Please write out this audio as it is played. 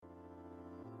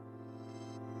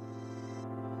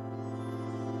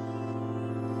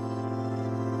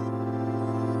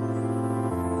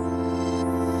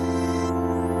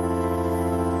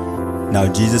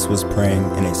Now Jesus was praying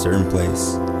in a certain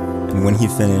place, and when he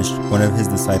finished, one of his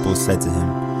disciples said to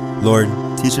him, "Lord,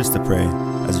 teach us to pray,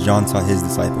 as John taught his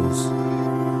disciples."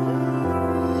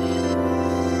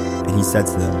 And he said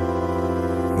to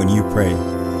them, "When you pray,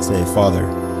 say, 'Father,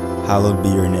 hallowed be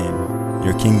your name,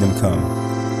 your kingdom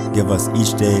come. Give us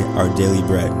each day our daily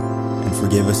bread, and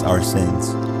forgive us our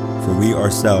sins, for we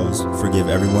ourselves forgive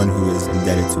everyone who is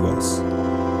indebted to us.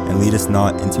 And lead us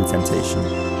not into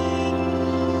temptation.'"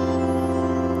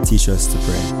 Teach us to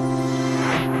pray.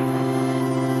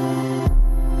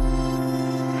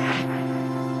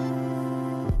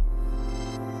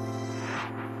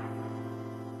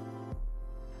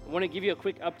 I want to give you a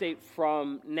quick update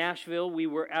from Nashville. We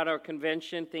were at our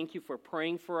convention. Thank you for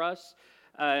praying for us.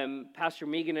 Pastor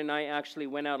Megan and I actually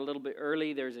went out a little bit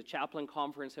early. There's a chaplain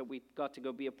conference that we got to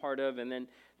go be a part of, and then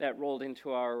that rolled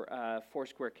into our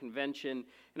Foursquare convention.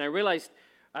 And I realized,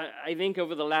 I think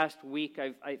over the last week,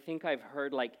 I think I've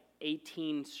heard like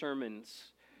 18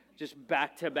 sermons just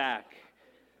back to back.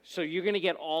 So you're going to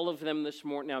get all of them this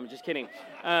morning. No, I'm just kidding.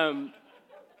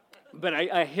 But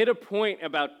I hit a point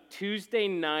about Tuesday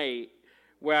night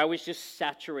where I was just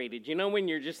saturated. You know when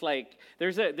you're just like,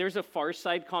 there's a Far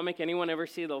Side comic. Anyone ever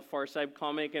see the Far Side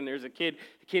comic? And there's a kid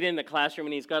in the classroom,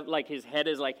 and he's got like, his head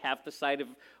is like half the side of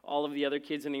all of the other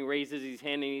kids, and he raises his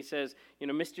hand and he says,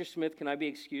 "Mr. Smith, can I be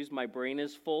excused? My brain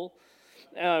is full."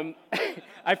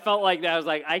 I felt like that. I was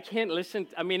like, I can't listen.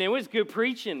 It was good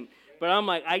preaching, but I'm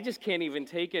like, I just can't even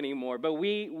take anymore. But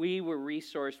we were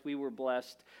resourced. We were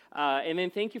blessed. And then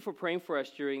thank you for praying for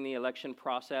us during the election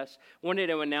process. Wanted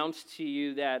to announce to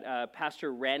you that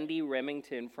Pastor Randy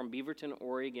Remington from Beaverton,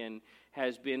 Oregon,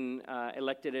 has been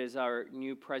elected as our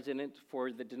new president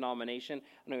for the denomination.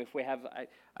 I don't know if we have,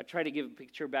 I try to give a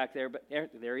picture back there, but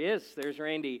there he is. There's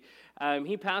Randy.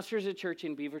 He pastors a church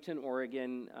in Beaverton,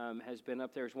 Oregon, has been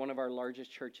up there as one of our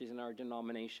largest churches in our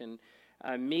denomination.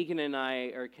 Megan and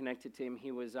I are connected to him.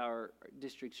 He was our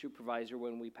district supervisor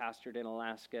when we pastored in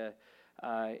Alaska.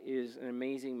 Is an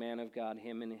amazing man of God,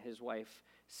 him and his wife,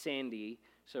 Sandy.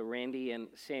 So Randy and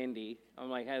Sandy. I'm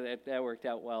like, hey, that worked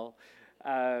out well.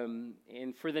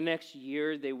 And for the next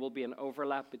year, there will be an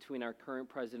overlap between our current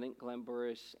president, Glenn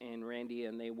Burris, and Randy,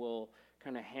 and they will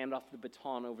kind of hand off the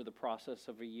baton over the process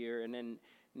of a year. And then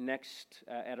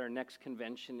at our next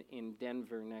convention in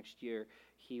Denver next year,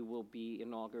 he will be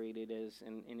inaugurated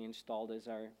and installed as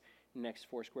our next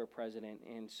Foursquare president.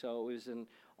 And so it was an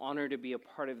honor to be a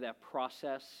part of that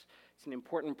process. It's an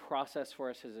important process for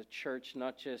us as a church,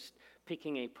 not just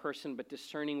picking a person, but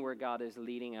discerning where God is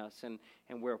leading us, and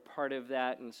we're a part of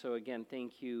that. And so again,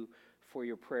 thank you for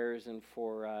your prayers and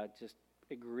for just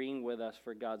agreeing with us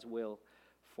for God's will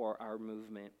for our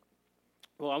movement.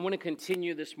 Well, I want to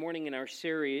continue this morning in our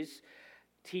series,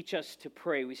 Teach Us to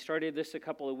Pray. We started this a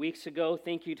couple of weeks ago.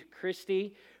 Thank you to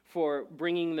Christy for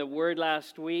bringing the word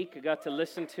last week. I got to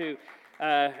listen to,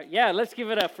 let's give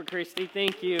it up for Christy.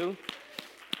 Thank you.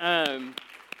 I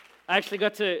actually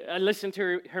got to listen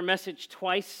to her message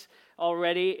twice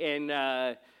already, and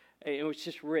it was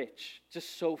just rich,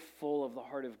 just so full of the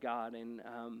heart of God. And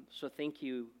so thank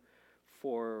you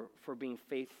for being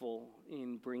faithful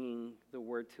in bringing the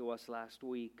word to us last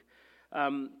week.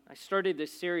 I started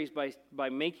this series by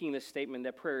making the statement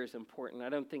that prayer is important. I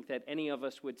don't think that any of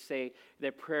us would say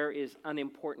that prayer is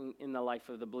unimportant in the life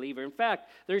of the believer. In fact,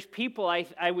 there's people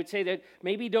I would say that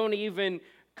maybe don't even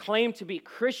claim to be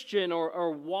Christian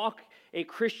or walk a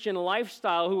Christian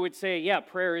lifestyle who would say, yeah,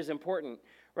 prayer is important,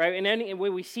 right? And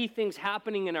when we see things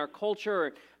happening in our culture,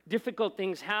 or difficult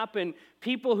things happen,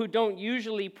 people who don't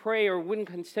usually pray or wouldn't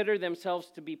consider themselves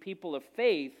to be people of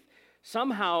faith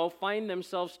somehow find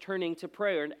themselves turning to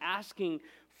prayer and asking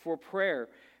for prayer.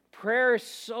 Prayer is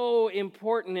so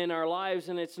important in our lives,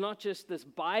 and it's not just this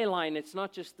byline, it's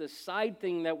not just this side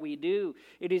thing that we do.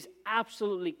 It is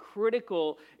absolutely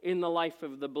critical in the life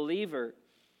of the believer.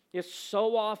 Yet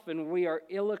so often we are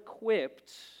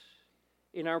ill-equipped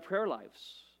in our prayer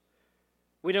lives.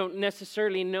 We don't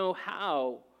necessarily know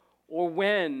how or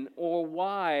when or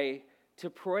why to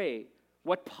pray,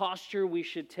 what posture we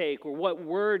should take, or what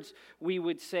words we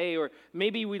would say, or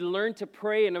maybe we learn to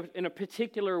pray in a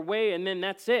particular way, and then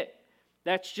that's it.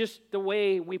 That's just the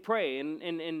way we pray,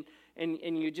 and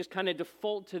you just kind of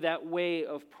default to that way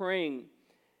of praying.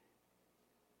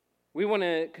 We want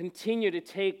to continue to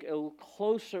take a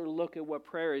closer look at what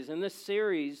prayer is, and this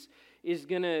series is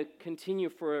going to continue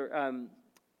for, I'm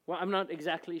not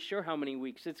exactly sure how many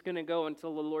weeks. It's going to go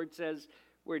until the Lord says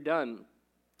we're done.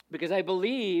 Because I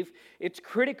believe it's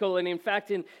critical, and in fact,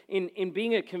 in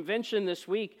being at convention this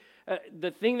week,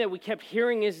 the thing that we kept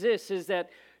hearing is that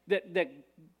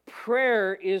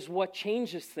prayer is what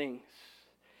changes things.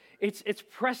 It's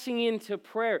pressing into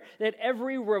prayer. That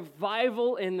every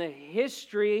revival in the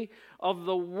history of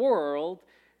the world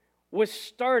was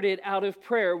started out of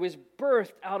prayer, was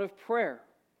birthed out of prayer.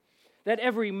 That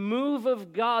every move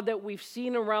of God that we've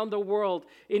seen around the world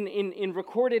in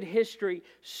recorded history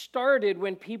started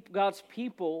when God's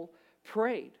people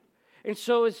prayed. And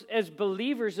so as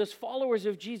believers, as followers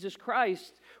of Jesus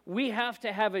Christ, we have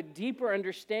to have a deeper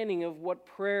understanding of what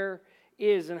prayer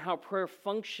is and how prayer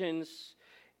functions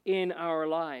in our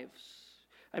lives.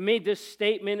 I made this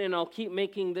statement, and I'll keep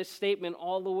making this statement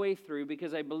all the way through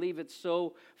because I believe it's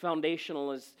so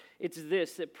foundational. It's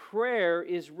this, that prayer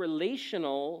is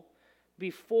relational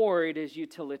before it is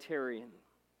utilitarian.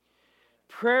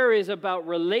 Prayer is about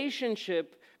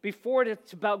relationship before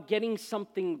it's about getting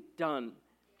something done,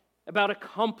 about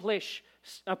accomplishing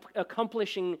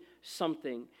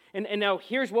something. And now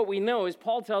here's what we know is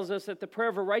Paul tells us that the prayer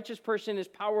of a righteous person is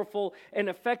powerful and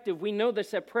effective. We know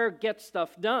this, that prayer gets stuff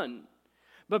done.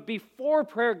 But before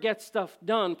prayer gets stuff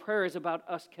done, prayer is about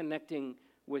us connecting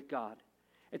with God.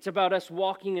 It's about us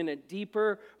walking in a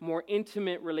deeper, more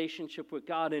intimate relationship with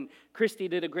God. And Christy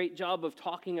did a great job of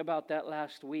talking about that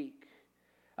last week.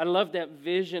 I love that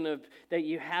vision that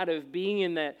you had of being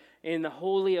in the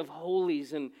Holy of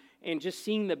Holies and just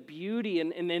seeing the beauty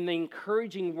and then the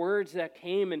encouraging words that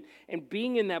came and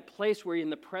being in that place where you're in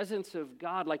the presence of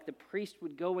God, like the priest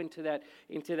would go into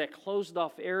that closed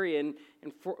off area. And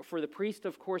for the priest,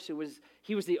 of course,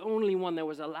 he was the only one that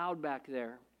was allowed back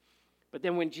there. But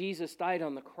then when Jesus died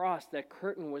on the cross, that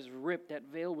curtain was ripped,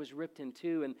 that veil was ripped in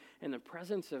two, and the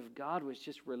presence of God was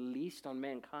just released on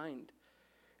mankind.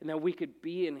 And that we could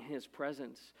be in his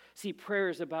presence. See, prayer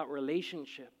is about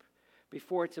relationship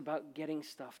before it's about getting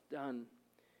stuff done.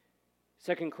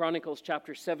 2 Chronicles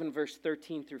chapter 7, verse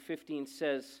 13 through 15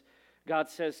 says, God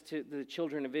says to the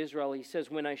children of Israel, he says,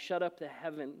 when I shut up the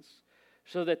heavens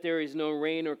so that there is no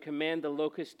rain, or command the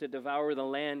locusts to devour the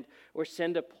land, or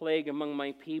send a plague among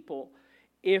my people,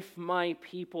 if my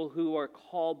people who are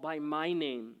called by my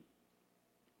name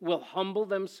will humble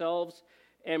themselves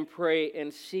and pray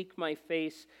and seek my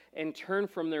face and turn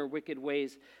from their wicked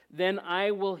ways, then I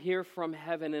will hear from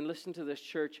heaven, and listen to this,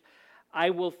 church,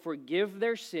 I will forgive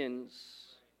their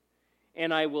sins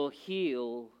and I will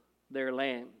heal their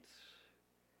land.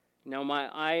 Now my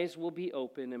eyes will be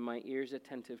open and my ears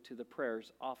attentive to the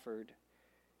prayers offered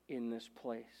in this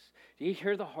place. Do you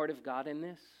hear the heart of God in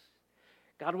this?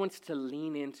 God wants to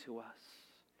lean into us.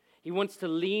 He wants to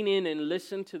lean in and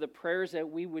listen to the prayers that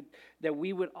we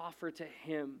would offer to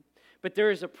him. But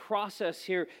there is a process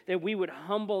here that we would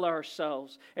humble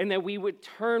ourselves and that we would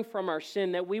turn from our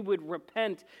sin, that we would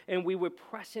repent and we would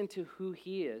press into who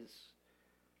he is.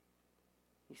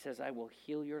 He says, I will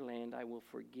heal your land. I will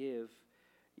forgive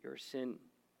your sin.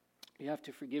 You have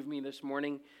to forgive me this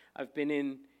morning. I've been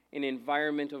in an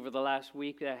environment over the last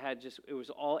week that it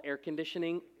was all air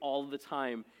conditioning all the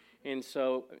time. And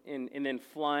so, and then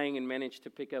flying and managed to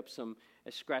pick up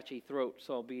a scratchy throat.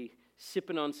 So I'll be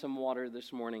sipping on some water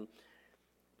this morning.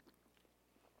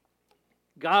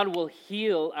 God will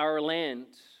heal our land.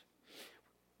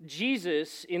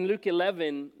 Jesus, in Luke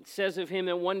 11, says of him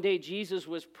that one day Jesus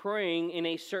was praying in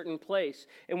a certain place.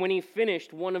 And when he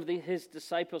finished, one of his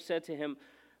disciples said to him,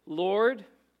 Lord,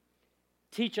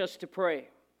 teach us to pray.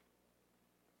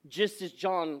 Just as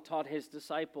John taught his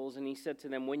disciples, and he said to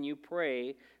them, when you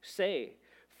pray, say,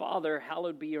 Father,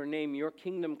 hallowed be your name, your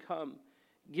kingdom come.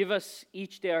 Give us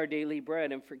each day our daily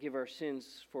bread and forgive our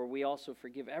sins, for we also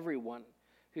forgive everyone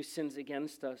who sins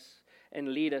against us,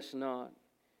 and lead us not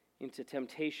into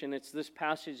temptation. It's this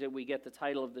passage that we get the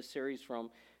title of the series from,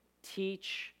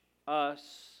 Teach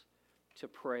Us to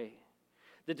Pray.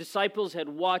 The disciples had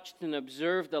watched and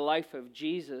observed the life of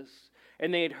Jesus,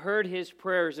 and they had heard his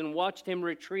prayers and watched him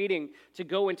retreating to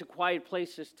go into quiet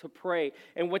places to pray.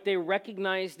 And what they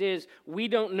recognized is, we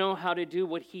don't know how to do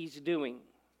what he's doing.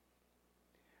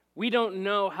 We don't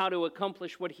know how to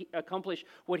accomplish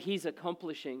what he's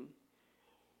accomplishing.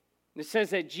 It says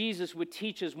that Jesus would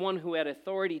teach as one who had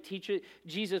authority.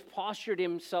 Jesus postured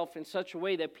himself in such a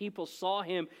way that people saw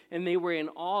him and they were in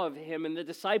awe of him. And the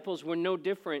disciples were no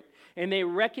different. And they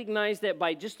recognized that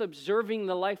by just observing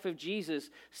the life of Jesus,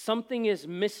 something is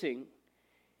missing.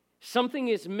 Something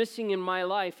is missing in my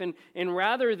life. And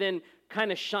rather than kind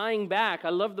of shying back, I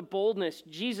love the boldness.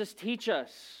 Jesus, teach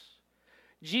us.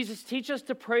 Jesus, teach us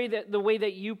to pray the way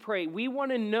that you pray. We want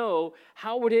to know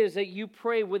how it is that you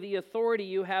pray with the authority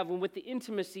you have and with the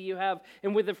intimacy you have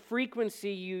and with the frequency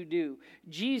you do.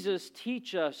 Jesus,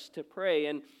 teach us to pray.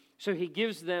 And so he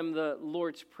gives them the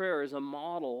Lord's Prayer as a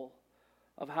model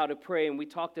of how to pray. And we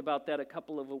talked about that a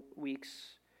couple of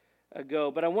weeks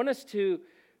ago. But I want us to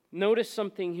Notice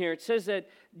something here. It says that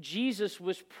Jesus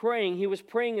was praying. He was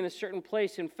praying in a certain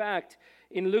place. In fact,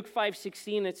 in Luke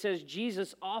 5:16, it says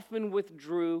Jesus often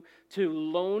withdrew to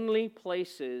lonely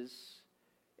places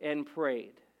and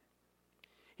prayed.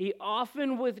 He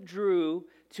often withdrew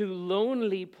to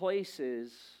lonely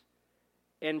places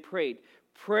and prayed.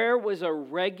 Prayer was a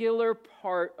regular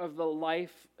part of the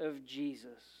life of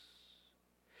Jesus.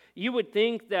 You would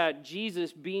think that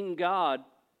Jesus, being God,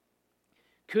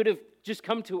 could have just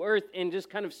come to earth and just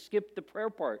kind of skipped the prayer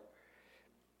part.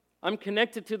 I'm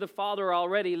connected to the Father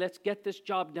already. Let's get this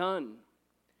job done.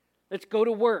 Let's go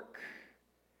to work.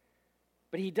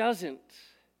 But he doesn't.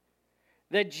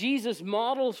 That Jesus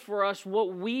models for us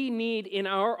what we need in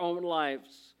our own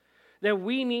lives. That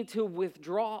we need to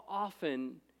withdraw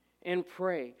often and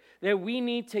pray. That we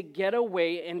need to get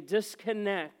away and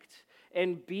disconnect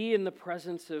and be in the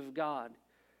presence of God. It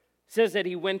says that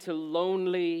he went to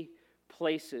lonely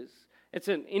places. It's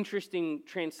an interesting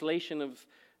translation of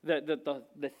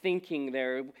the thinking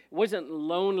there. It wasn't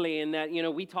lonely in that,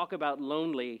 we talk about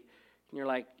lonely, and you're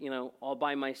like, all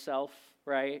by myself,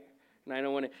 right? And I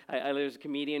don't want to, there's a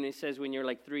comedian who says when you're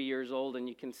like 3 years old and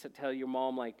you can tell your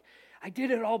mom, like, I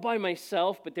did it all by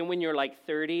myself, but then when you're like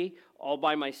 30, all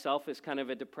by myself is kind of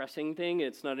a depressing thing.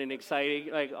 It's not an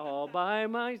exciting, like, all by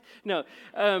myself. No.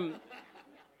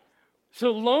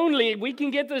 So lonely, we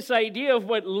can get this idea of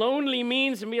what lonely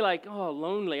means and be like, oh,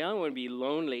 lonely, I don't want to be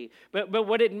lonely. But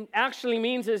what it actually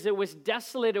means is it was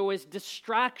desolate, it was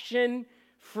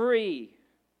distraction-free.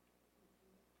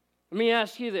 Let me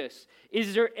ask you this.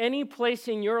 Is there any place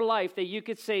in your life that you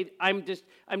could say, I'm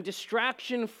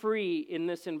distraction-free in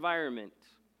this environment?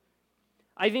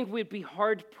 I think we'd be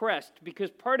hard-pressed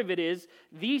because part of it is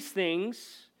these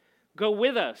things go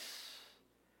with us,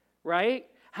 right?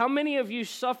 How many of you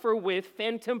suffer with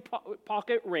phantom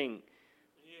pocket ring?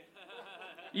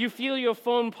 You feel your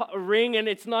phone ring and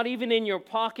it's not even in your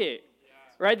pocket,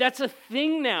 right? That's a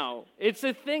thing now. It's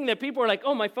a thing that people are like,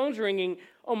 oh, my phone's ringing.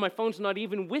 Oh, my phone's not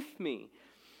even with me.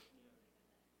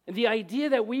 And the idea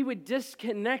that we would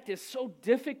disconnect is so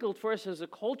difficult for us as a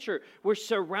culture. We're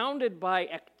surrounded by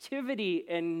activity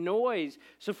and noise.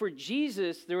 So for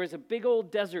Jesus, there was a big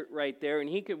old desert right there, and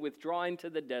he could withdraw into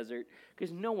the desert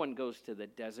because no one goes to the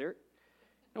desert.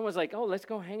 No one's like, oh, let's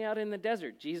go hang out in the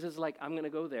desert. Jesus is like, I'm going to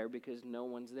go there because no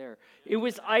one's there. It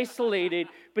was isolated,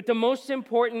 but the most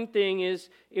important thing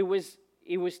is it was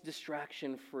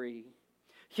distraction-free.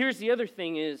 Here's the other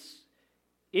thing is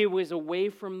it was away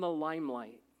from the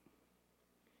limelight.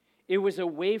 It was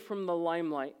away from the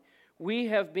limelight. We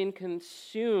have been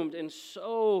consumed and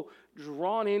so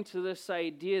drawn into this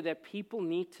idea that people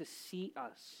need to see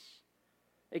us.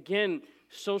 Again,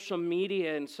 social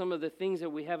media and some of the things that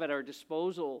we have at our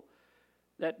disposal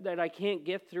that I can't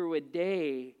get through a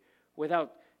day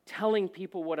without telling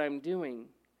people what I'm doing,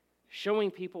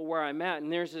 showing people where I'm at. And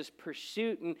there's this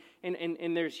pursuit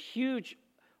and there's huge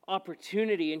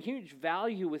opportunity and huge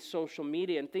value with social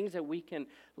media and things that we can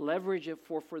leverage it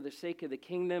for the sake of the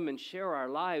kingdom and share our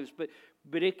lives,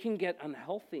 but it can get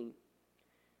unhealthy.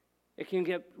 It can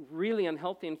get really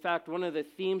unhealthy. In fact, one of the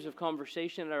themes of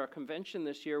conversation at our convention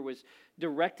this year was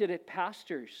directed at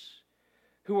pastors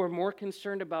who are more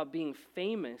concerned about being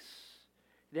famous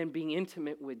than being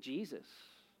intimate with Jesus.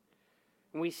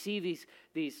 And we see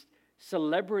these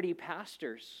celebrity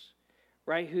pastors,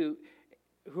 right, who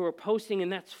are posting,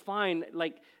 and that's fine.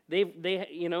 Like they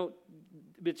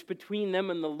it's between them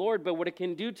and the Lord. But what it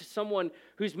can do to someone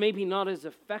who's maybe not as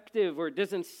effective or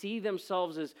doesn't see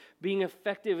themselves as being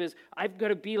effective is, I've got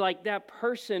to be like that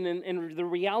person. And the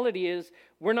reality is,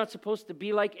 we're not supposed to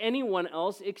be like anyone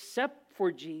else except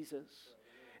for Jesus.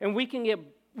 And we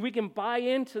can buy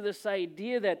into this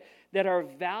idea that our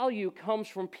value comes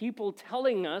from people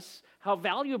telling us how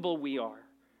valuable we are.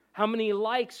 How many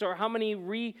likes or how many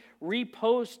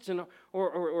reposts and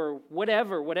or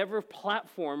whatever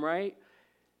platform, right?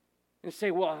 And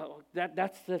say, well,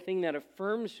 that's the thing that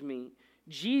affirms me.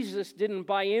 Jesus didn't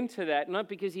buy into that, not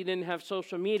because he didn't have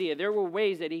social media. There were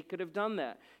ways that he could have done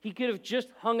that. He could have just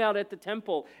hung out at the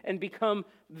temple and become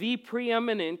the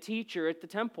preeminent teacher at the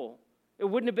temple. It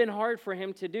wouldn't have been hard for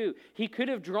him to do. He could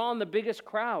have drawn the biggest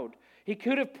crowd. He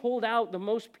could have pulled out the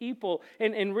most people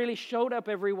and really showed up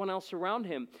everyone else around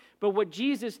him. But what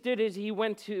Jesus did is he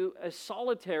went to a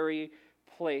solitary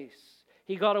place.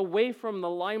 He got away from the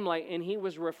limelight and he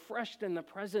was refreshed in the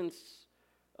presence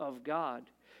of God.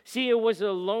 See, it was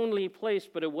a lonely place,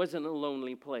 but it wasn't a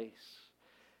lonely place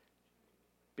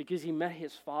because he met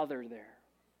his Father there.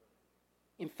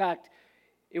 In fact,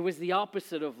 it was the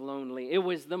opposite of lonely. It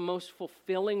was the most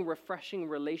fulfilling, refreshing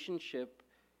relationship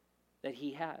that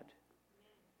he had.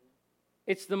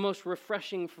 It's the most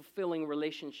refreshing, fulfilling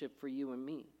relationship for you and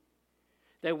me.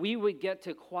 That we would get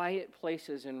to quiet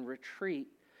places and retreat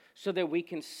so that we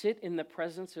can sit in the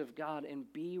presence of God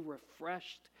and be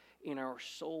refreshed in our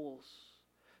souls.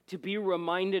 To be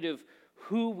reminded of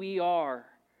who we are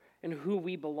and who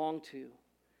we belong to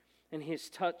and His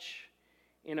touch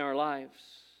in our lives.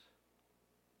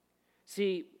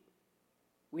 See,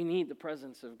 we need the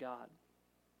presence of God.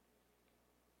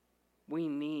 We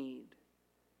need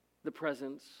the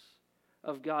presence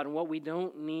of God. And what we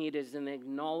don't need is an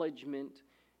acknowledgement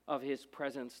of His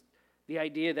presence. The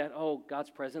idea that, oh, God's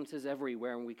presence is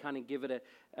everywhere, and we kind of give it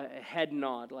a head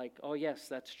nod, like, oh, yes,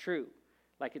 that's true.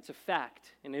 Like it's a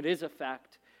fact, and it is a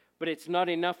fact. But it's not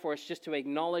enough for us just to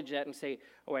acknowledge that and say,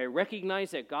 oh, I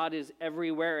recognize that God is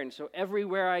everywhere, and so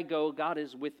everywhere I go, God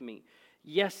is with me.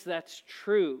 Yes, that's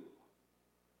true.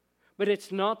 But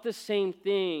it's not the same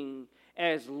thing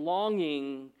as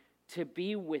longing to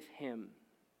be with Him.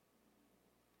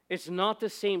 It's not the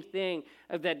same thing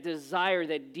of that desire,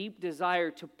 that deep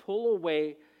desire to pull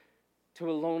away to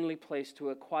a lonely place,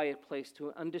 to a quiet place, to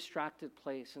an undistracted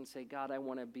place and say, God, I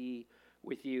want to be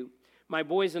with you. My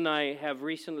boys and I have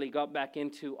recently got back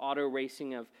into auto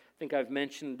racing. I think I've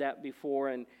mentioned that before,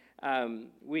 and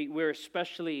we're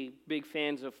especially big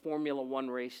fans of Formula One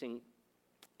racing.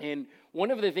 And one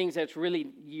of the things that's really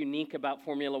unique about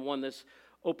Formula One, this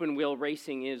open-wheel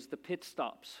racing, is the pit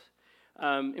stops.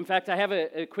 In fact, I have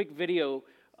a quick video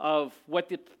of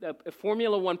what a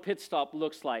Formula One pit stop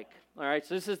looks like. All right,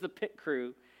 so this is the pit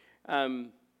crew.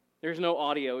 There's no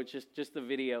audio, it's just the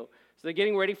video. So they're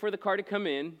getting ready for the car to come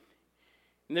in,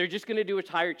 and they're just going to do a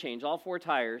tire change, all 4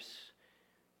 tires.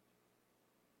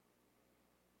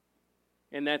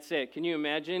 And that's it. Can you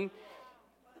imagine?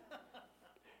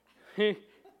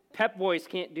 Pep Boys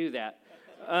can't do that.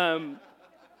 A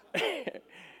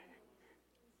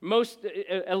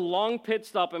long pit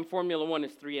stop in Formula One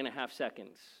is 3.5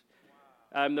 seconds.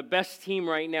 The best team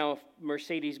right now,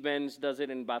 Mercedes-Benz, does it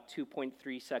in about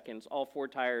 2.3 seconds. All 4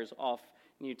 tires off,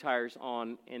 new tires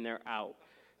on, and they're out.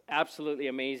 Absolutely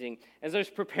amazing. As I was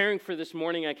preparing for this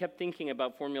morning, I kept thinking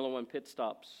about Formula One pit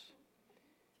stops.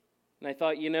 And I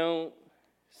thought,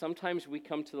 sometimes we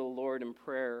come to the Lord in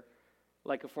prayer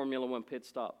like a Formula One pit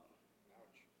stop.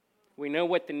 We know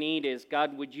what the need is.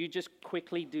 God, would you just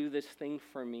quickly do this thing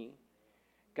for me?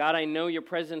 God, I know your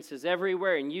presence is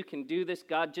everywhere and you can do this.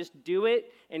 God, just do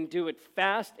it and do it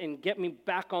fast and get me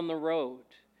back on the road.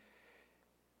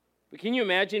 But can you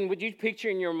imagine, would you picture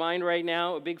in your mind right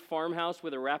now a big farmhouse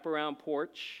with a wraparound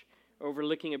porch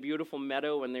overlooking a beautiful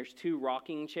meadow, and there's 2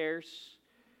 rocking chairs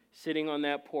sitting on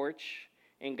that porch,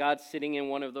 and God's sitting in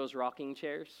one of those rocking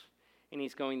chairs, and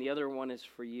He's going, the other one is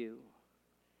for you.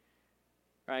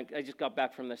 Right, I just got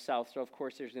back from the south, so of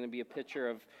course there's going to be a picture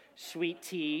of sweet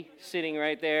tea sitting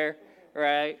right there,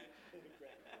 right?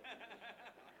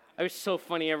 It was so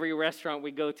funny. Every restaurant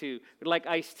we go to, we'd like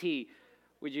iced tea.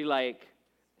 Would you like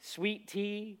sweet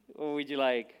tea, or would you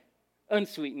like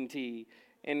unsweetened tea?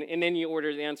 And then you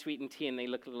order the unsweetened tea, and they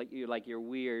look at you like you're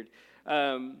weird.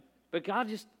 But God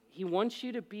He wants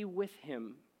you to be with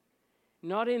Him,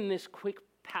 not in this quick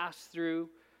pass-through,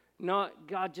 not,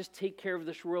 God, just take care of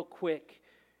this real quick,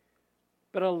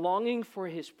 but a longing for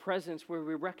His presence where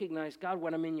we recognize, God,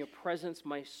 when I'm in your presence,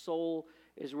 my soul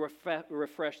is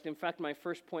refreshed. In fact, my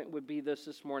first point would be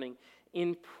this morning.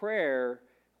 In prayer,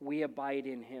 we abide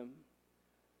in Him.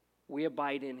 We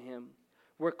abide in Him.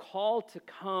 We're called to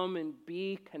come and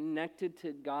be connected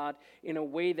to God in a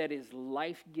way that is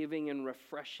life-giving and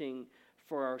refreshing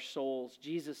for our souls.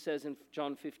 Jesus says in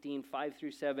John 15,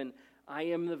 5-7, I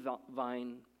am the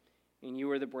vine, and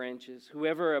you are the branches.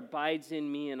 Whoever abides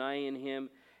in me and I in him,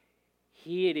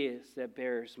 he it is that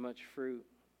bears much fruit.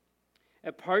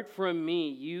 Apart from me,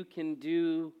 you can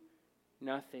do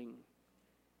nothing.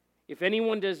 If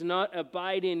anyone does not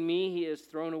abide in me, he is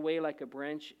thrown away like a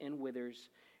branch and withers,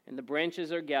 and the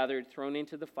branches are gathered, thrown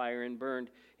into the fire, and burned.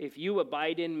 If you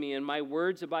abide in me, and my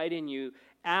words abide in you,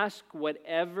 ask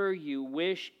whatever you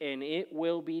wish, and it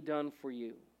will be done for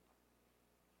you.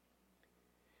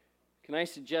 Can I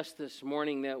suggest this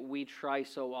morning that we try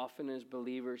so often as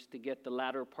believers to get the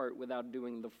latter part without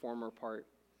doing the former part?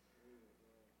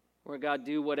 Where, God,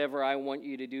 do whatever I want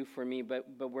you to do for me, but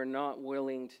we're not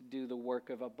willing to do the work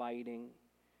of abiding,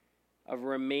 of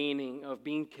remaining, of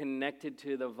being connected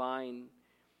to the vine.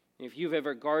 If you've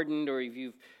ever gardened, or if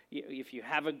you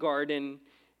have a garden,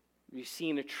 You've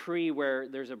seen a tree where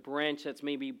there's a branch that's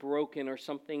maybe broken or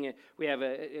something. We have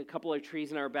a couple of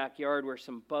trees in our backyard where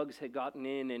some bugs had gotten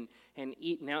in and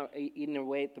eaten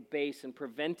away at the base and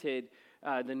prevented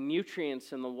the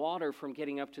nutrients and the water from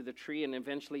getting up to the tree, and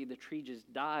eventually the tree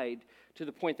just died to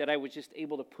the point that I was just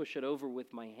able to push it over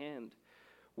with my hand.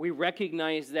 We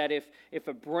recognize that if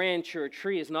a branch or a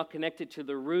tree is not connected to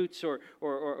the roots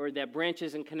or that branch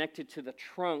isn't connected to the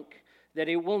trunk, that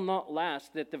it will not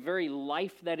last, that the very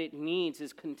life that it needs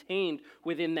is contained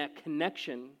within that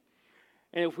connection.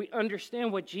 And if we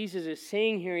understand what Jesus is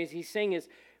saying here, he's saying is,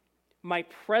 my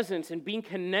presence and being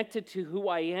connected to who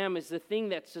I am is the thing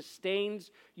that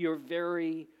sustains your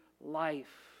very life.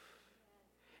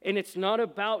 And it's not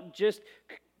about just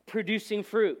producing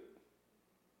fruit.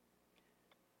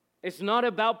 It's not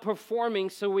about performing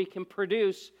so we can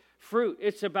produce fruit.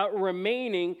 It's about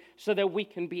remaining so that we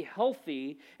can be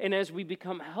healthy. And as we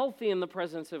become healthy in the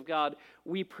presence of God,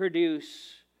 we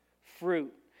produce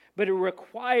fruit. But it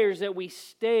requires that we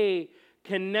stay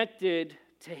connected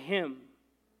to Him.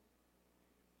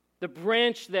 The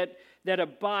branch that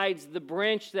abides, the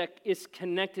branch that is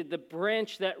connected, the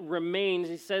branch that remains,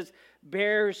 he says,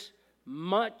 bears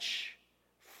much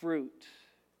fruit.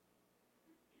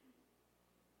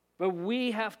 But we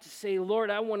have to say,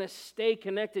 Lord, I want to stay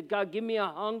connected. God, give me a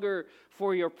hunger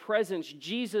for your presence.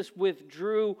 Jesus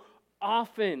withdrew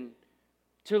often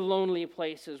to lonely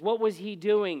places. What was he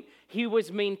doing? He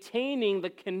was maintaining the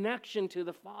connection to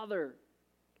the Father.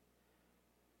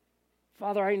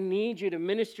 Father, I need you to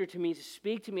minister to me, to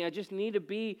speak to me. I just need to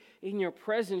be in your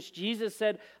presence. Jesus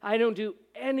said, I don't do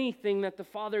anything that the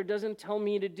Father doesn't tell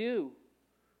me to do.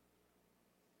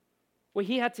 Well,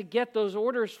 he had to get those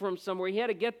orders from somewhere. He had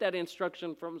to get that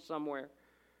instruction from somewhere.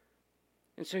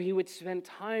 And so he would spend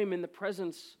time in the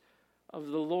presence of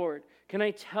the Lord. Can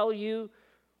I tell you,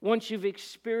 once you've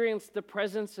experienced the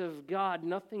presence of God,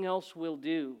 nothing else will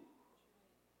do.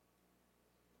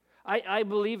 I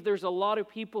believe there's a lot of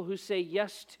people who say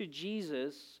yes to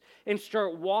Jesus and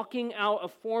start walking out a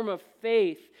form of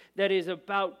faith that is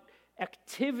about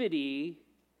activity,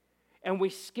 and we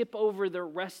skip over the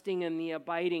resting and the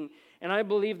abiding. And I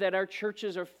believe that our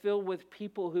churches are filled with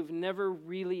people who've never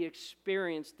really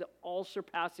experienced the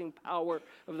all-surpassing power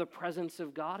of the presence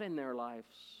of God in their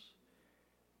lives.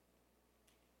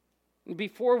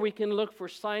 Before we can look for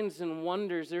signs and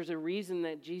wonders, there's a reason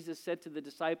that Jesus said to the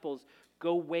disciples,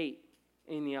 go wait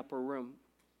in the upper room.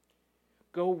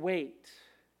 Go wait.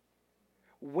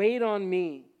 Wait on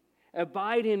me.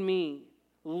 Abide in me.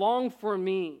 Long for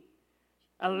me.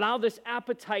 Allow this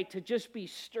appetite to just be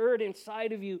stirred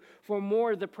inside of you for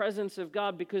more of the presence of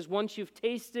God, because once you've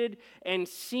tasted and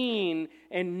seen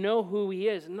and know who He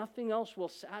is, nothing else will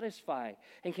satisfy.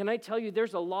 And can I tell you,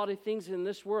 there's a lot of things in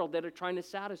this world that are trying to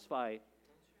satisfy.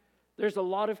 There's a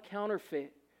lot of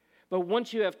counterfeit. But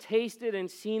once you have tasted and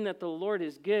seen that the Lord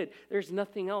is good, there's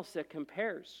nothing else that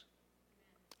compares.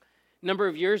 A number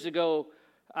of years ago,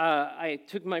 I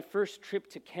took my first trip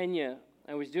to Kenya.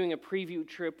 I was doing a preview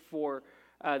trip for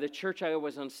the church I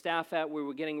was on staff at. We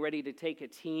were getting ready to take a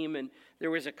team, and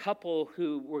there was a couple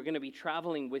who were going to be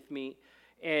traveling with me.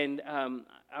 And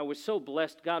I was so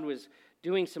blessed. God was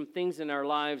doing some things in our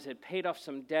lives, had paid off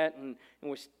some debt, and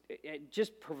was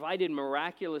just provided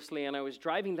miraculously. And I was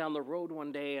driving down the road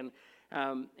one day, and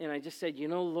I just said, you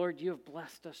know, Lord, you have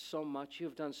blessed us so much. You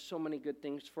have done so many good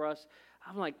things for us.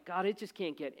 I'm like, God, it just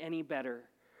can't get any better.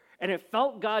 And it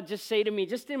felt God just say to me,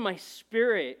 just in my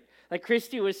spirit, like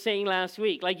Christy was saying last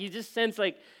week, like you just sense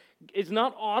like it's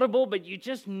not audible, but you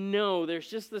just know there's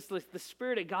just this, the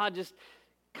Spirit of God just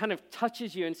kind of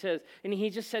touches you and says, and he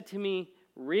just said to me,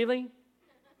 really?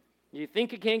 You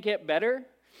think it can't get better?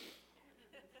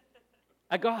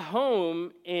 I got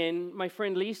home, and my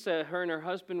friend Lisa, her and her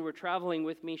husband were traveling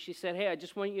with me. She said, hey, I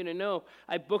just want you to know,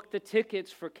 I booked the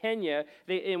tickets for Kenya.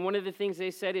 And one of the things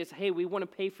they said is, hey, we want to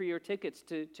pay for your tickets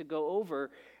to go over.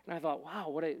 And I thought, wow,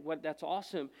 what that's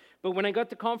awesome. But when I got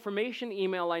the confirmation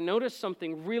email, I noticed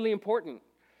something really important,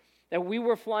 that we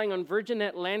were flying on Virgin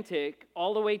Atlantic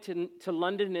all the way to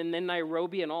London and then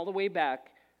Nairobi and all the way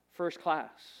back first class.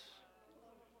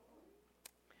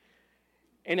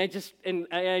 And I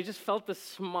just felt the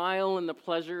smile and the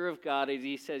pleasure of God as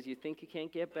He says, you think you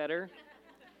can't get better?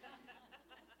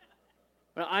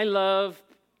 Well, I love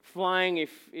flying.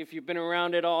 If you've been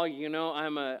around at all, you know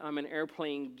I'm an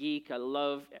airplane geek. I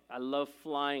love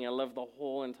flying. I love the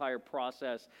whole entire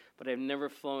process. But I've never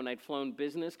flown. I'd flown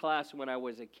business class when I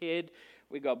was a kid.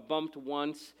 We got bumped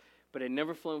once, but I'd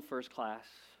never flown first class.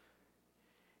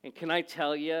 And can I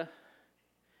tell you,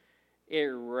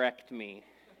 it wrecked me.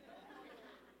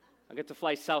 I get to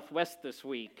fly Southwest this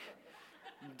week.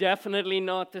 Definitely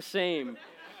not the same.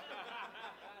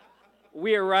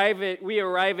 We arrive at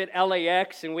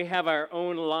LAX and we have our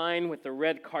own line with the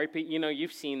red carpet. You know,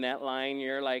 you've seen that line.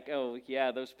 You're like, oh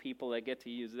yeah, those people that get to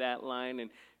use that line. And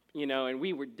you know, and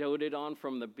we were doted on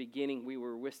from the beginning. We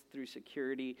were whisked through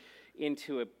security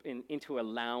into a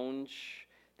lounge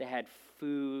that had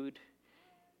food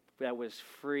that was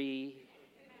free,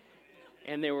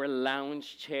 and there were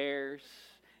lounge chairs.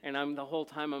 And the whole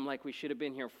time I'm like, we should have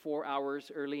been here 4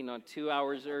 hours early, not 2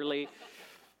 hours early.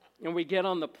 And we get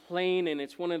on the plane, and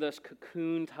it's one of those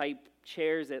cocoon-type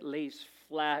chairs that lays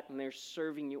flat, and they're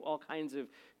serving you all kinds of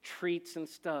treats and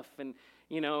stuff. And,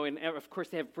 you know, and of course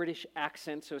they have British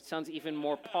accents, so it sounds even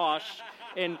more posh.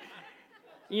 And,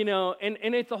 you know,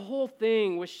 the whole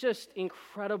thing was just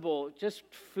incredible. Just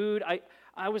food.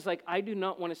 I was like, I do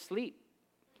not want to sleep.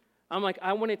 I'm like,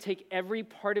 I want to take I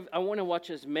want to watch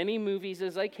as many movies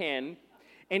as I can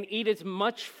and eat as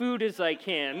much food as I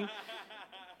can.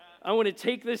 I want to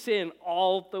take this in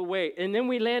all the way. And then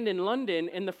we land in London,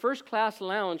 and the first class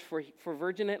lounge for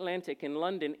Virgin Atlantic in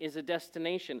London is a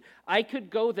destination. I could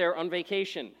go there on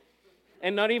vacation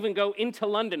and not even go into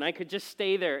London. I could just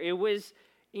stay there. It was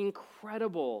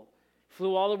incredible.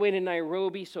 Flew all the way to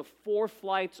Nairobi, so 4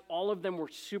 flights. All of them were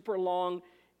super long.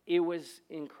 It was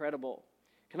incredible.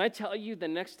 Can I tell you, the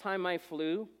next time I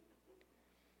flew,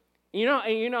 you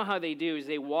know how they do is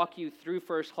they walk you through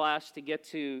first class to get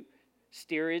to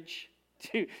steerage,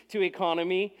 to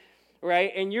economy,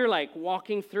 right? And you're like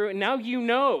walking through it. Now you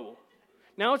know.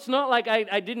 Now it's not like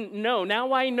I didn't know.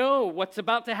 Now I know what's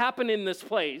about to happen in this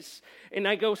place. And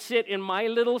I go sit in my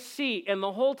little seat, and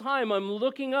the whole time I'm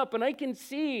looking up, and I can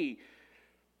see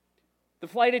the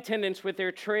flight attendants with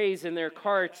their trays and their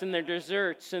carts and their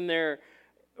desserts and their,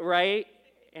 right?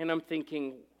 And I'm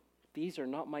thinking, these are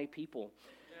not my people.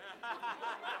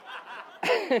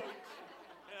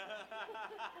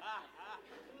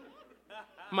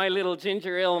 My little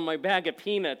ginger ale and my bag of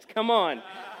peanuts. Come on.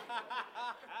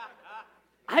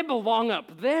 I belong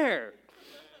up there.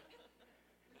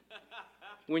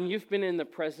 When you've been in the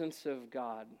presence of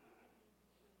God,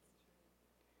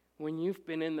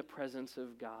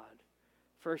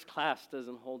 first class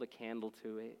doesn't hold a candle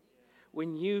to it.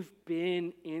 When you've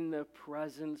been in the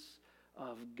presence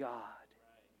of God,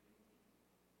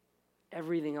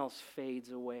 everything else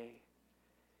fades away.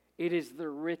 It is the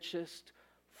richest,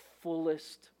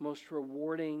 fullest, most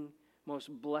rewarding, most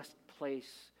blessed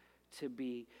place to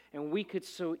be. And we could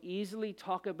so easily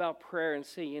talk about prayer and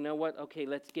say, you know what, okay,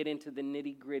 let's get into the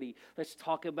nitty-gritty. Let's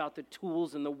talk about the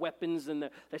tools and the weapons and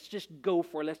let's just go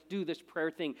for it. Let's do this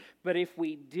prayer thing. But if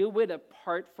we do it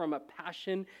apart from a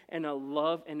passion and a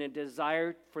love and a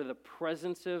desire for the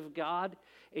presence of God,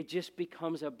 it just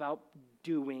becomes about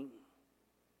doing.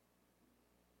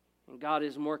 And God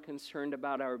is more concerned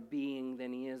about our being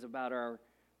than he is about our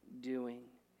doing.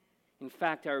 In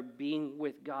fact, our being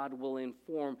with God will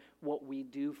inform what we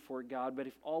do for God. But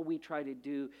if all we try to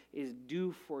do is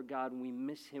do for God and we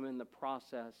miss him in the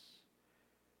process,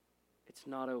 it's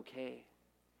not okay.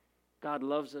 God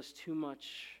loves us too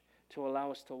much to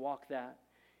allow us to walk that.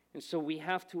 And so we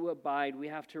have to abide. We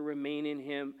have to remain in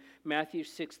him. Matthew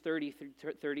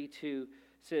 6:30-32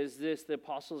 says this: the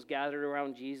apostles gathered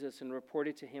around Jesus and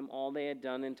reported to him all they had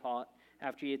done and taught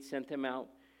after he had sent them out.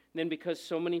 Then because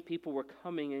so many people were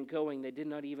coming and going, they did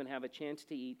not even have a chance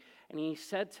to eat. And he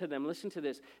said to them, listen to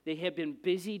this, they had been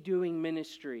busy doing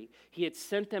ministry. He had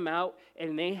sent them out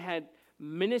and they had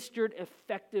ministered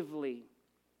effectively.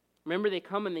 Remember, they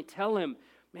come and they tell him,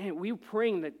 man, we were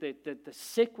praying that the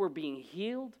sick were being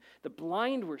healed, the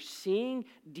blind were seeing,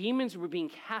 demons were being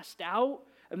cast out.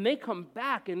 And they come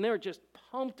back and they're just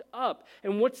pumped up.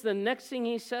 And what's the next thing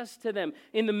he says to them?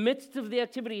 In the midst of the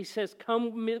activity, he says,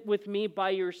 come with me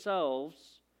by yourselves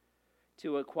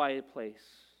to a quiet place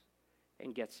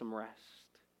and get some rest.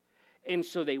 And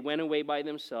so they went away by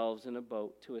themselves in a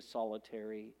boat to a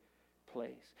solitary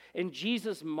place. And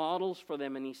Jesus models for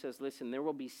them and he says, listen, there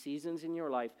will be seasons in your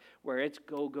life where it's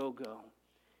go, go, go.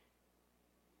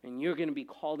 And you're going to be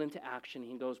called into action.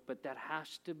 He goes, but that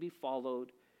has to be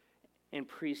followed and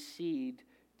precede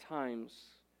times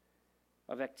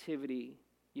of activity.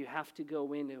 You have to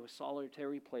go into a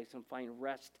solitary place and find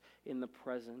rest in the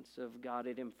presence of God.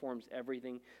 It informs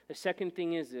everything. The second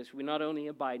thing is this: we not only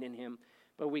abide in him,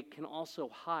 but we can also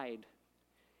hide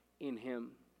in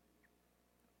him.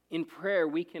 In prayer,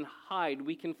 we can hide.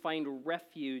 We can find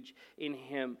refuge in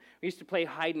him. We used to play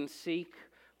hide and seek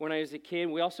when I was a kid.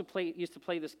 We also used to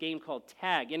play this game called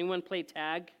tag. Anyone play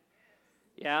tag?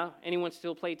 Yeah? Anyone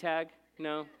still play tag?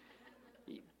 No?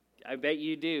 I bet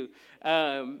you do.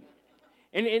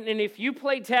 And if you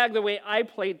played tag the way I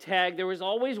played tag, there was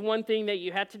always one thing that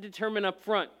you had to determine up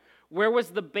front. Where was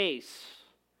the base?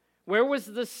 Where was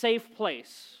the safe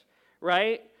place,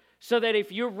 right? So that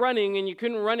if you're running and you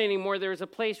couldn't run anymore, there was a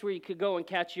place where you could go and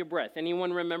catch your breath.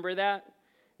 Anyone remember that?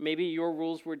 Maybe your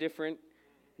rules were different.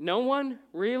 No one?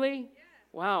 Really?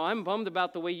 Wow, I'm bummed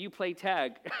about the way you play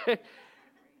tag.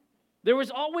 There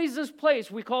was always this place,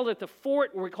 we called it the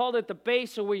fort, we called it the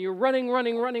base, so where you're running, and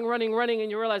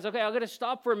you realize, okay, I'm going to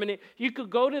stop for a minute. You could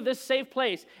go to this safe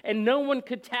place, and no one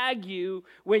could tag you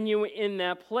when you were in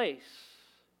that place.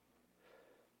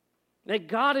 That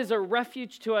God is a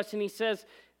refuge to us, and he says,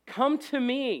 come to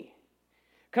me.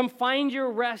 Come find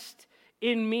your rest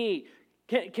in me.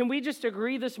 Can we just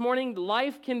agree this morning?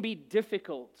 Life can be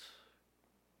difficult.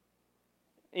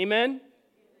 Amen?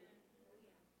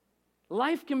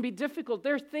 Life can be difficult.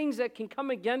 There are things that can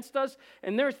come against us,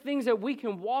 and there are things that we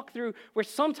can walk through where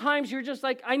sometimes you're just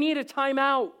like, I need a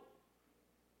timeout.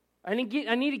 I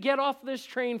need to get off this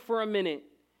train for a minute.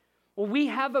 Well, we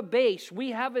have a base.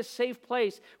 We have a safe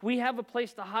place. We have a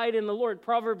place to hide in the Lord.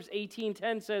 Proverbs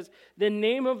 18:10 says, the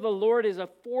name of the Lord is a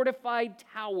fortified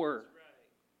tower.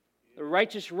 The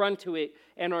righteous run to it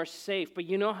and are safe. But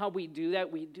you know how we do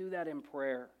that? We do that in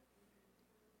prayer.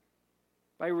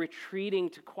 By retreating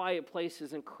to quiet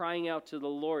places and crying out to the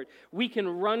Lord. We can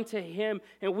run to him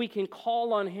and we can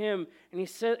call on him. And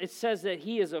it says that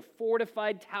he is a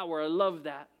fortified tower. I love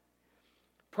that.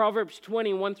 Proverbs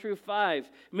 20:1-5.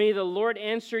 May the Lord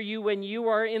answer you when you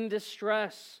are in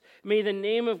distress. May the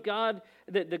name of God,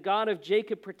 the God of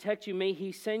Jacob, protect you. May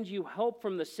he send you help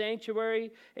from the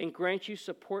sanctuary and grant you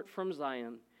support from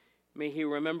Zion. May he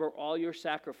remember all your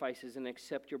sacrifices and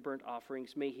accept your burnt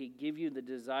offerings. May he give you the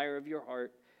desire of your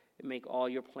heart and make all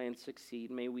your plans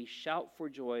succeed. May we shout for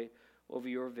joy over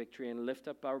your victory and lift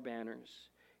up our banners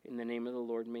in the name of the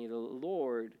Lord. May the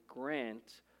Lord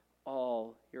grant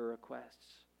all your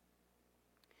requests.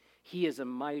 He is a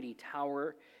mighty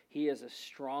tower. He is a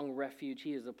strong refuge.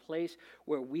 He is a place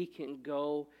where we can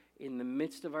go in the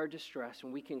midst of our distress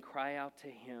and we can cry out to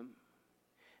him.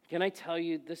 Can I tell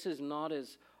you, this is not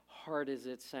as hard as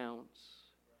it sounds.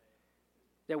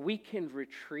 That we can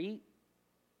retreat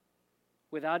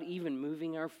without even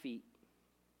moving our feet.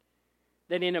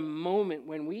 That in a moment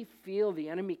when we feel the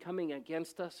enemy coming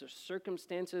against us or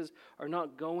circumstances are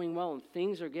not going well and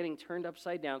things are getting turned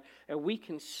upside down, that we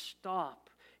can stop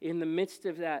in the midst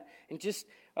of that. And just,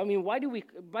 why do we,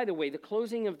 by the way, the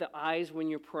closing of the eyes when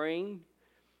you're praying,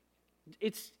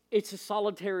 it's a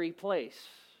solitary place.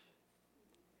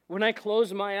 When I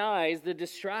close my eyes, the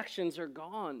distractions are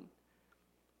gone.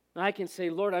 I can say,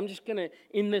 Lord, I'm just going to,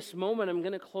 in this moment, I'm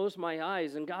going to close my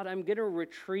eyes. And God, I'm going to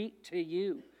retreat to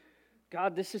you.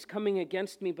 God, this is coming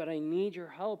against me, but I need your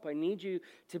help. I need you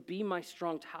to be my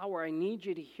strong tower. I need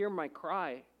you to hear my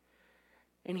cry.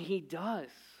 And he does.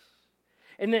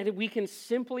 And that we can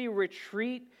simply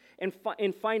retreat and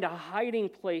find a hiding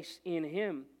place in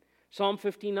him. Psalm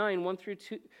 59,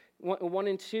 1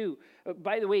 and 2.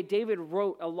 By the way, David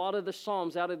wrote a lot of the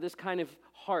Psalms out of this kind of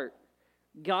heart.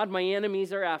 God, my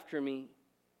enemies are after me.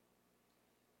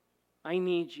 I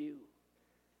need you.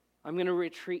 I'm going to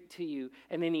retreat to you.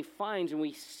 And then he finds, and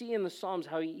we see in the Psalms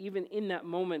how he even in that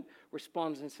moment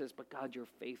responds and says, but God, you're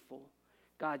faithful.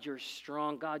 God, you're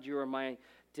strong. God, you are my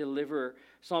deliverer.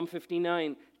 Psalm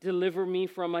 59, deliver me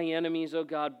from my enemies, O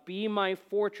God. Be my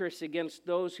fortress against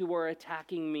those who are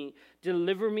attacking me.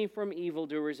 Deliver me from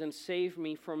evildoers and save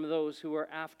me from those who are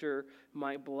after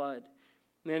my blood.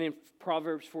 And then in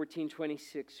Proverbs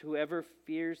 14:26, whoever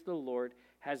fears the Lord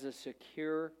has a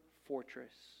secure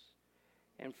fortress,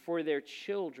 and for their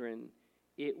children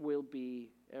it will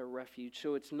be a refuge.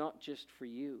 So it's not just for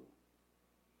you.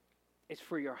 It's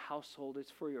for your household.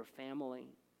 It's for your family.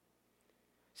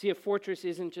 See, a fortress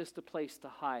isn't just a place to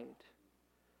hide.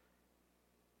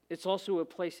 It's also a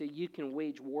place that you can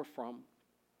wage war from.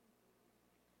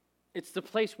 It's the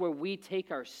place where we take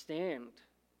our stand.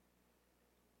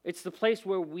 It's the place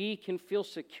where we can feel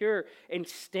secure and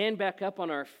stand back up on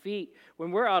our feet.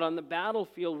 When we're out on the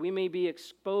battlefield, we may be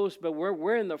exposed, but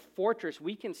we're in the fortress.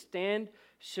 We can stand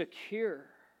secure.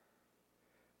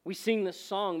 We sing this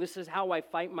song, this is how I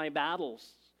fight my battles.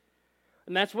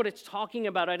 And that's what it's talking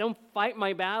about. I don't fight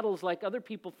my battles like other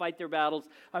people fight their battles.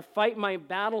 I fight my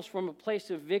battles from a place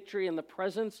of victory in the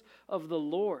presence of the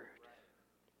Lord.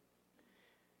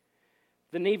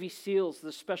 The Navy SEALs,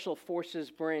 the Special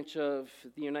Forces branch of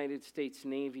the United States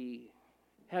Navy,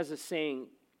 has a saying.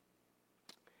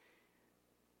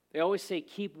 They always say,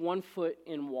 keep one foot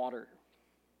in water.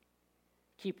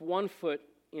 Keep one foot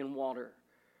in water.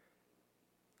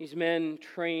 These men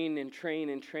train and train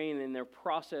and train, and their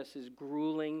process is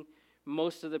grueling,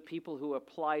 Most of the people who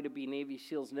apply to be Navy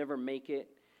SEALs never make it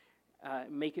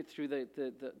through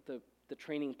the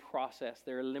training process.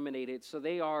 They're eliminated. So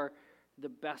they are the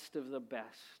best of the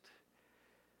best.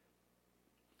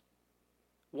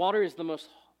 Water is the most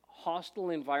hostile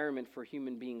environment for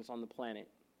human beings on the planet.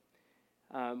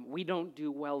 We don't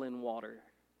do well in water,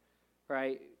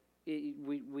 right?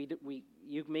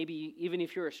 You maybe, even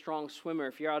if you're a strong swimmer,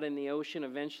 if you're out in the ocean,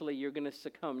 eventually you're going to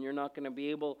succumb. You're not going to be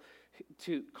able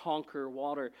to conquer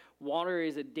water. Water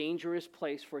is a dangerous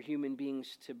place for human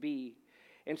beings to be.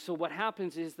 And so what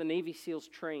happens is the Navy SEALs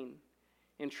train,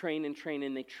 and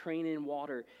they train in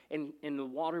water, and the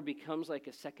water becomes like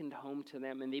a second home to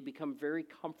them, and they become very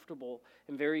comfortable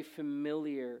and very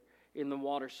familiar in the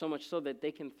water, so much so that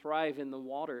they can thrive in the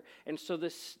water. And so the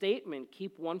statement,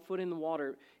 keep one foot in the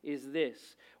water, is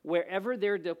this: wherever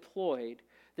they're deployed,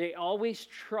 they always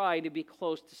try to be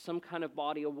close to some kind of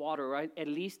body of water, right? At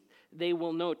least they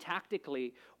will know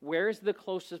tactically where's the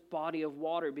closest body of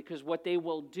water, because what they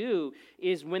will do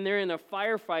is when they're in a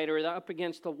firefight or they're up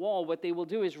against a wall, what they will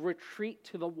do is retreat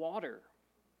to the water.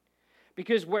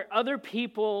 Because where other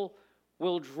people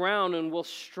will drown and will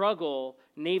struggle,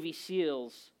 Navy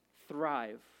SEALs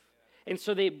thrive. And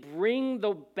so they bring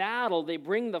the battle, they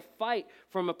bring the fight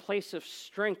from a place of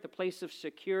strength, a place of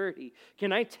security.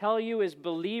 Can I tell you, as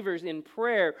believers in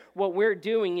prayer, what we're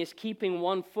doing is keeping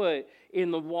one foot in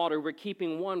the water. We're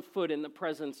keeping one foot in the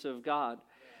presence of God.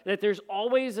 That there's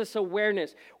always this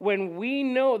awareness when we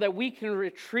know that we can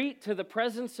retreat to the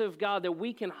presence of God, that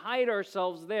we can hide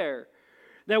ourselves there,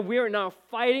 that we are now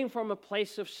fighting from a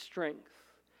place of strength.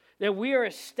 That we are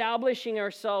establishing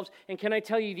ourselves, and can I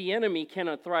tell you, the enemy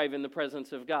cannot thrive in the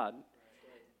presence of God.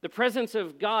 The presence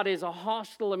of God is a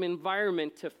hostile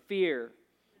environment to fear,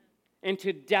 and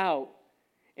to doubt,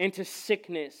 and to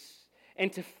sickness,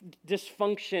 and to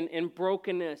dysfunction and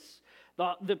brokenness.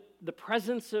 The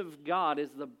presence of God is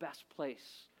the best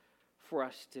place for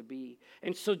us to be.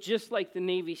 And so just like the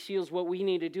Navy SEALs, what we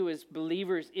need to do as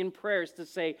believers in prayer is to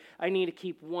say, I need to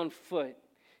keep one foot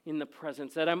in the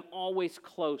presence, that I'm always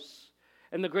close.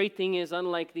 And the great thing is,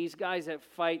 unlike these guys that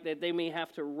fight, that they may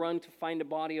have to run to find a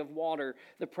body of water,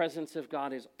 the presence of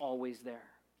God is always there.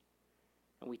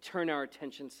 And we turn our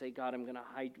attention and say, God, I'm going to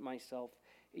hide myself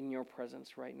in your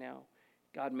presence right now.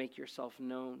 God, make yourself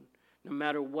known, no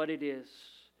matter what it is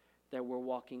that we're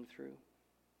walking through.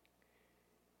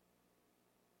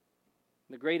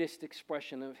 The greatest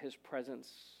expression of his presence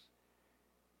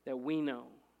that we know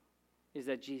is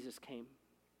that Jesus came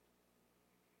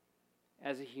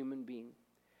as a human being,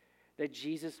 that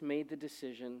Jesus made the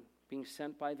decision, being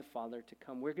sent by the Father, to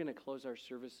come. We're going to close our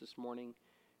service this morning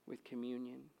with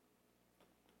communion.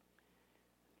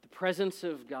 The presence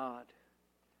of God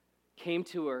came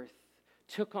to earth,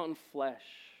 took on flesh,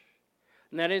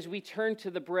 and that as we turn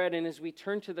to the bread and as we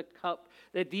turn to the cup,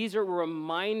 that these are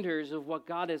reminders of what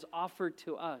God has offered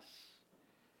to us.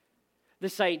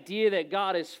 This idea that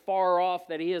God is far off,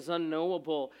 that he is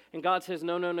unknowable, and God says,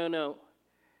 no.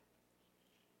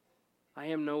 I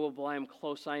am knowable, I am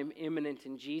close, I am imminent,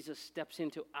 and Jesus steps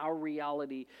into our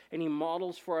reality, and he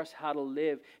models for us how to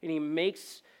live, and he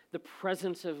makes the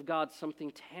presence of God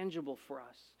something tangible for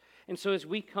us. And so as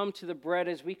we come to the bread,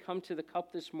 as we come to the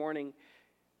cup this morning,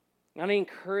 I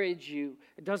encourage you,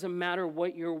 it doesn't matter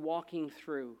what you're walking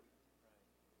through.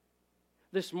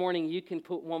 This morning, you can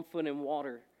put one foot in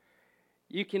water.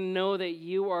 You can know that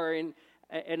you are in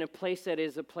a place that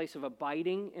is a place of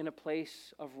abiding, and a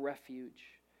place of refuge.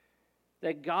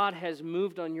 That God has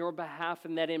moved on your behalf,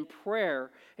 and that in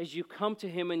prayer, as you come to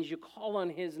him and as you call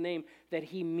on his name, that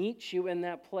he meets you in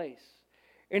that place.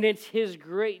 And it's his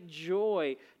great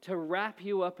joy to wrap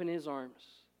you up in his arms,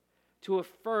 to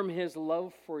affirm his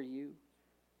love for you.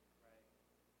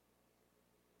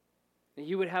 That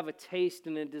you would have a taste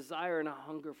and a desire and a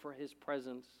hunger for his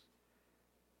presence,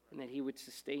 and that he would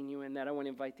sustain you in that. I want to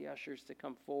invite the ushers to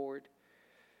come forward.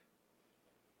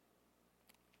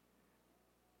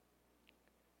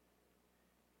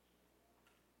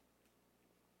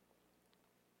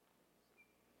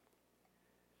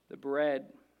 The bread,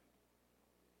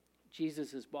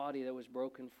 Jesus' body that was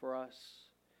broken for us.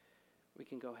 We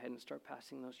can go ahead and start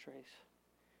passing those trays.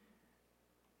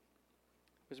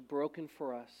 It was broken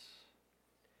for us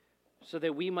so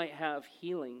that we might have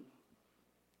healing,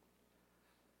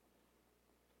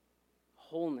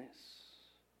 wholeness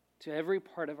to every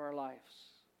part of our lives.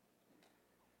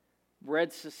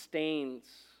 Bread sustains.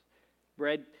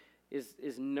 Bread is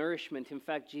nourishment. In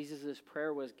fact, Jesus'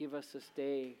 prayer was, give us this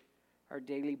day our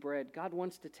daily bread. God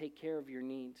wants to take care of your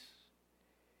needs.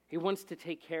 He wants to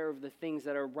take care of the things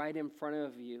that are right in front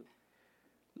of you.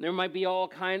 There might be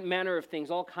manner of things,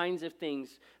 all kinds of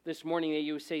things this morning that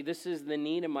you say, this is the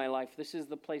need in my life. This is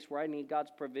the place where I need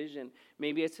God's provision.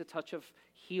 Maybe it's a touch of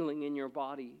healing in your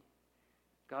body.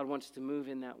 God wants to move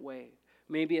in that way.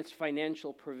 Maybe it's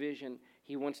financial provision.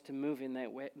 He wants to move in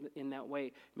that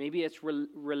way. Maybe it's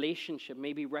relationship,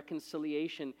 maybe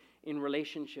reconciliation in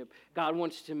relationship. God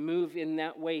wants to move in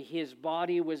that way. His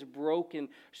body was broken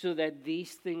so that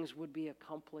these things would be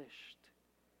accomplished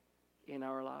in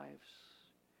our lives.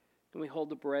 Can we hold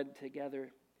the bread together?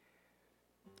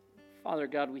 Father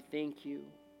God, we thank you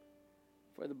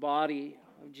for the body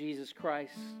of Jesus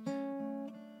Christ,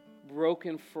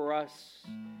 broken for us,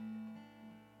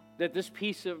 that this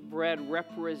piece of bread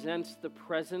represents the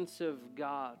presence of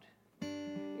God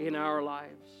in our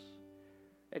lives.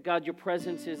 That God, your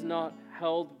presence is not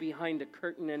held behind a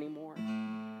curtain anymore.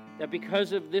 That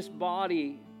because of this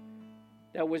body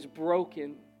that was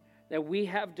broken, that we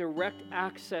have direct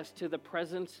access to the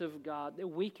presence of God, that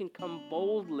we can come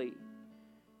boldly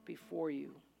before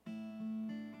you.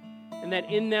 And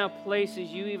that in that place, as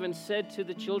you even said to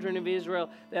the children of Israel,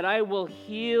 that I will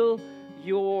heal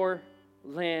your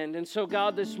land. And so,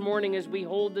 God, this morning as we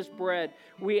hold this bread,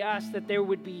 we ask that there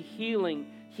would be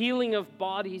healing of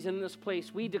bodies in this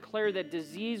place. We declare that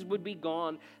disease would be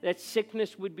gone, that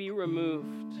sickness would be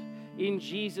removed. In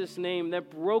Jesus' name, that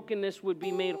brokenness would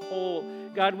be made whole.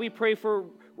 God, we pray for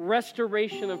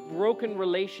restoration of broken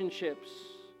relationships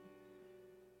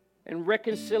and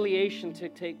reconciliation to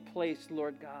take place,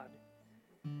 Lord God.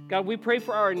 God, we pray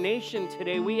for our nation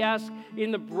today. We ask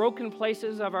in the broken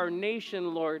places of our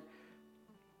nation, Lord,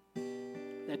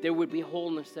 that there would be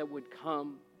wholeness that would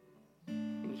come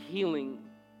and healing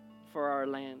for our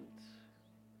land.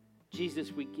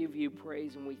 Jesus, we give you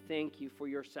praise and we thank you for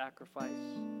your sacrifice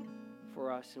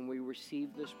for us, and we receive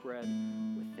this bread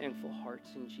with thankful hearts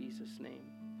in Jesus' name.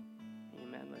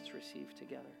 Amen. Let's receive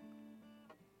together.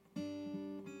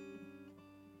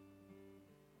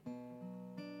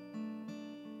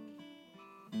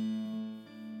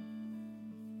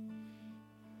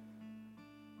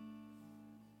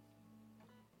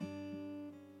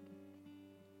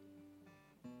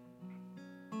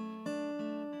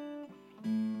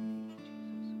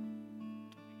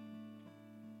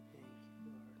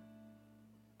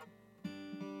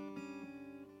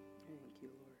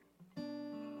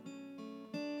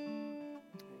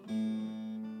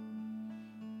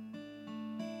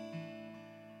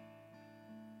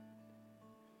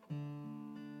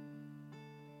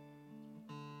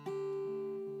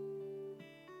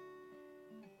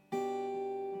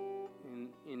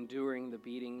 Enduring the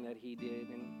beating that he did,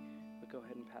 and we'll go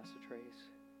ahead and pass the trays.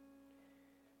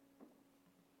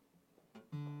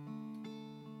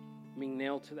 Being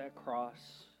nailed to that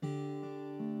cross,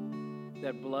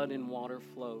 that blood and water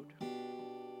flowed.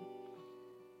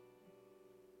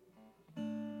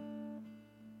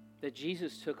 That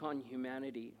Jesus took on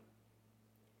humanity.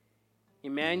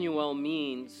 Emmanuel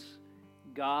means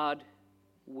God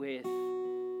with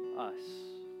us.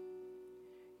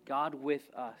 God with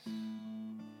us.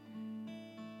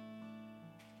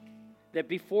 That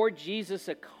before Jesus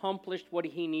accomplished what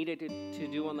he needed to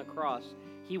do on the cross,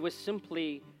 he was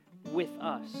simply with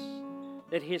us.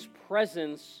 That his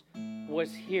presence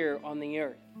was here on the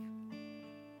earth.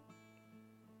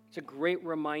 It's a great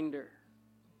reminder.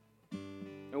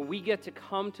 And we get to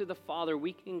come to the Father.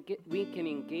 We can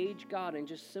engage God and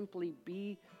just simply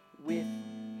be with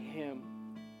him.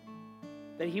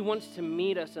 That he wants to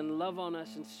meet us and love on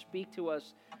us and speak to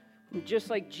us. And just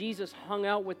like Jesus hung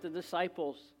out with the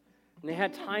disciples and they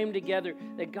had time together,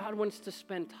 that God wants to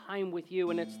spend time with you.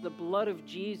 And it's the blood of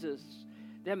Jesus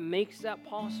that makes that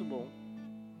possible.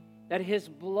 That his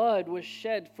blood was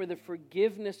shed for the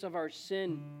forgiveness of our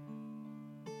sin.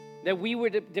 That we were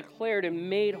declared and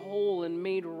made whole and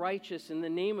made righteous in the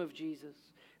name of Jesus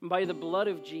and by the blood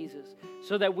of Jesus,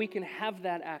 so that we can have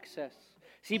that access.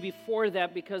 See, before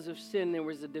that, because of sin, there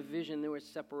was a division, there was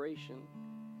separation.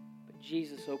 But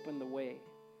Jesus opened the way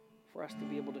for us to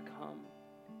be able to come,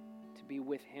 to be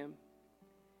with him.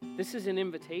 This is an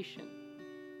invitation.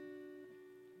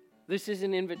 This is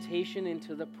an invitation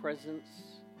into the presence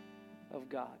of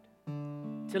God.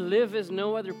 To live as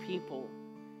no other people.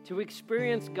 To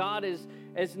experience God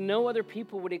as no other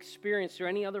people would experience, or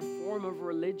any other form of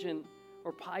religion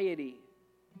or piety.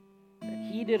 That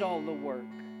he did all the work.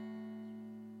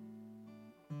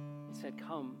 He said,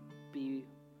 come, be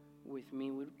with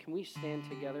me. Can we stand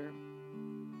together?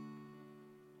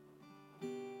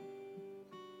 Thank you,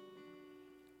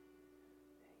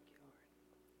 Lord.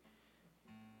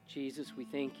 Jesus, we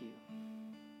thank you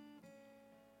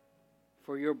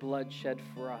for your blood shed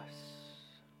for us.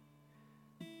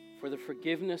 for the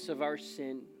forgiveness of our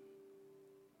sin.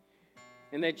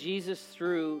 And that Jesus,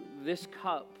 through this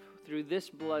cup, through this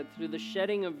blood, through the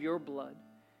shedding of your blood,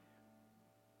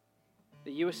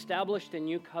 that you established a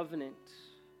new covenant.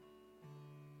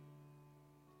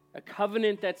 A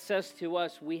covenant that says to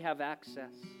us, we have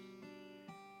access.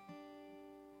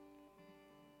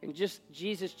 And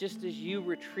Jesus, just as you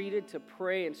retreated to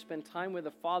pray and spend time with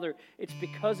the Father, it's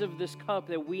because of this cup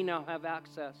that we now have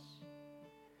access.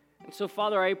 And so,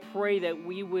 Father, I pray that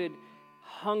we would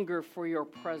hunger for your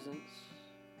presence,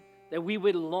 that we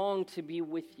would long to be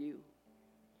with you.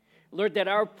 Lord, that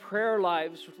our prayer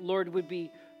lives, Lord, would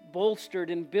be bolstered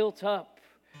and built up,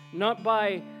 not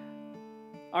by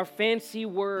our fancy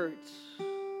words,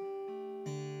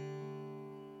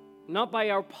 not by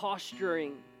our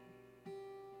posturing,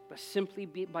 but simply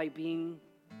by being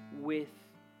with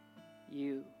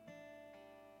you.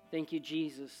 Thank you,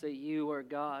 Jesus, that you are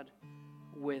God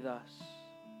with us.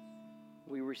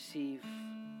 We receive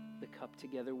the cup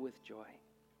together with joy.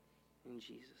 In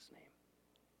Jesus' name.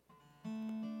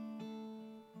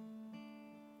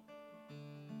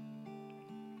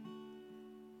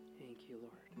 Thank you,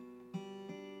 Lord.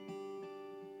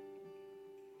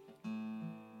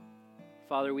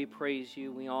 Father, we praise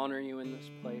you. We honor you in this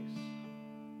place.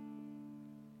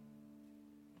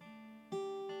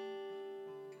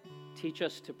 Teach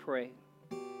us to pray.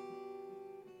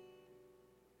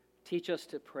 Teach us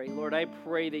to pray. Lord, I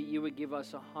pray that you would give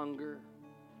us a hunger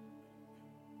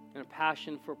and a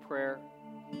passion for prayer.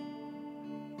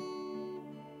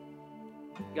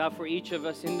 God, for each of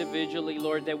us individually,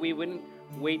 Lord, that we wouldn't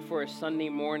wait for a Sunday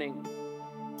morning.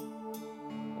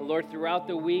 But Lord, throughout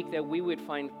the week, that we would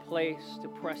find place to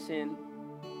press in,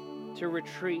 to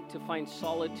retreat, to find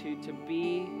solitude, to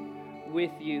be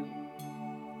with you.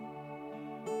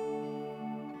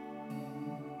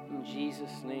 In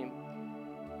Jesus' name,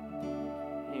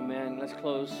 amen. Let's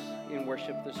close in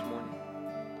worship this morning.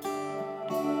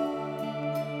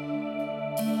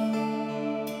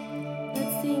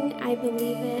 Let's sing, I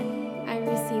believe it, I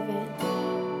receive it.